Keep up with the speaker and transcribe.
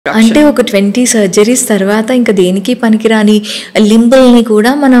అంటే ఒక 20 సర్జరీస్ తర్వాత ఇంకా దేనికి పనికిరాని లింబుల్ని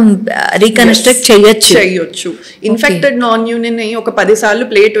కూడా మనం రీకన్స్ట్రక్ట్ చేయొచ్చు. ఇన్ఫెక్టెడ్ నాన్ యూనియన్ అయ్యి ఒక 10 సార్లు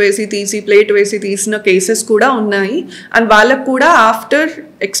ప్లేట్ వేసి తీసిన కేసెస్ కూడా ఉన్నాయి. అండ్ వాళ్ళకు కూడా after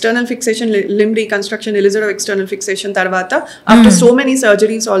external fixation, limb reconstruction, elixir of external fixation tarvata, after so many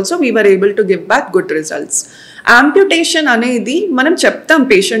surgeries also we were able to give back good results. Amputation అనేది మనం చెప్తాం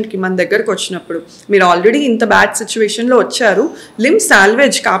పేషెంట్కి మన దగ్గరకు వచ్చినప్పుడు, మీరు ఆల్రెడీ ఇంత బ్యాడ్ సిచ్యువేషన్లో వచ్చారు, లిమ్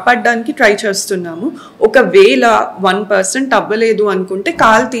సాల్వేజ్ కాపాడడానికి ట్రై చేస్తున్నాము, ఒకవేళ 1% అవ్వలేదు అనుకుంటే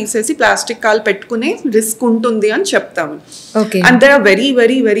కాలు తీసేసి ప్లాస్టిక్ కాలు పెట్టుకునే రిస్క్ ఉంటుంది అని చెప్తాము. And they are very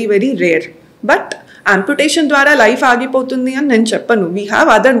very very very rare. But అంప్యుటేషన్ ద్వారా లైఫ్ ఆగిపోతుంది అని నేను చెప్పను. వీ హ్యావ్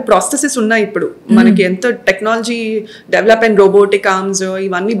అదర్ ప్రాసెసెస్ ఉన్నాయి. ఇప్పుడు మనకి ఎంత టెక్నాలజీ డెవలప్ అయిన రోబోటిక్ ఆర్మ్స్,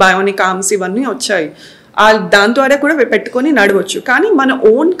 ఇవన్నీ బయోనిక్ ఆర్మ్స్ ఇవన్నీ వచ్చాయి, దాని ద్వారా కూడా పెట్టుకొని నడవచ్చు. కానీ మన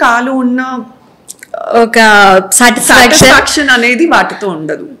ఓన్ కాలు ఉన్న ఒక సాటిస్ఫాక్షన్ అనేది వాటితో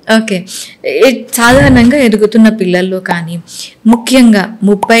ఉండదు. ఓకే, సాధారణంగా ఎదుగుతున్న పిల్లల్లో కానీ ముఖ్యంగా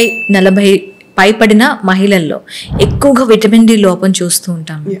 30-40 పైపడిన మహిళల్లో ఎక్కువగా విటమిన్ డి లోపం చూస్తూ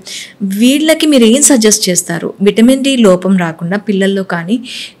ఉంటాము. వీళ్ళకి మీరు ఏం సజెస్ట్ చేస్తారు? విటమిన్ డి లోపం రాకుండా పిల్లల్లో కానీ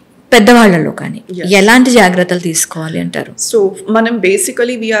పెద్దవాళ్లలో కానీ ఎలాంటి జాగ్రత్తలు తీసుకోవాలి అంటారు? సో మనం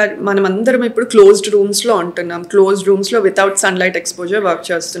బేసికలీ మనం అందరం ఇప్పుడు క్లోజ్డ్ రూమ్స్లో ఉంటున్నాం. Closed రూమ్స్లో without sunlight exposure work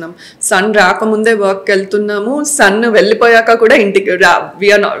చేస్తున్నాం. సన్ రాకముందే వర్క్కి వెళ్తున్నాము, సన్ వెళ్ళిపోయాక కూడా ఇంటికి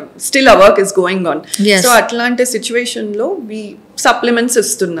still hour work is going on. So అట్లాంటి సిచ్యువేషన్లో సప్లిమెంట్స్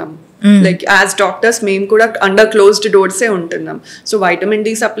ఇస్తున్నాం. లైక్ యాజ్ డాక్టర్స్ మేము కూడా అండర్ క్లోజ్డ్ డోర్సే ఉంటున్నాం. So vitamin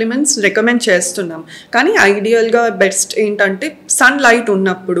D supplements recommend చేస్తున్నాం. కానీ ఐడియల్గా బెస్ట్ ఏంటంటే సన్ లైట్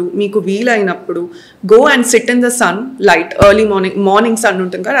ఉన్నప్పుడు, మీకు వీలైనప్పుడు go and SIT in the sun light. Early morning sun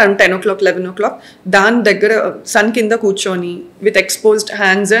ఉంటుంది కదా, అరౌండ్ 10 o'clock 11 o'clock, దాని దగ్గర సన్ కింద కూర్చొని with exposed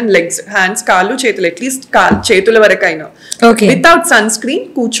hands and legs, hands కాళ్ళు చేతులు అట్లీస్ట్ చేతుల వరకైనా వితౌట్ సన్ స్క్రీన్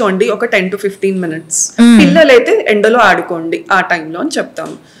కూర్చోండి ఒక 10 to 15 minutes. పిల్లలైతే ఎండలో ఆడుకోండి ఆ టైంలో అని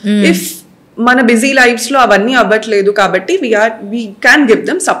చెప్తాము. ఇఫ్ మన బిజీ లైఫ్స్ లో అవన్నీ అవ్వట్లేదు కాబట్టి we can give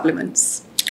them supplements.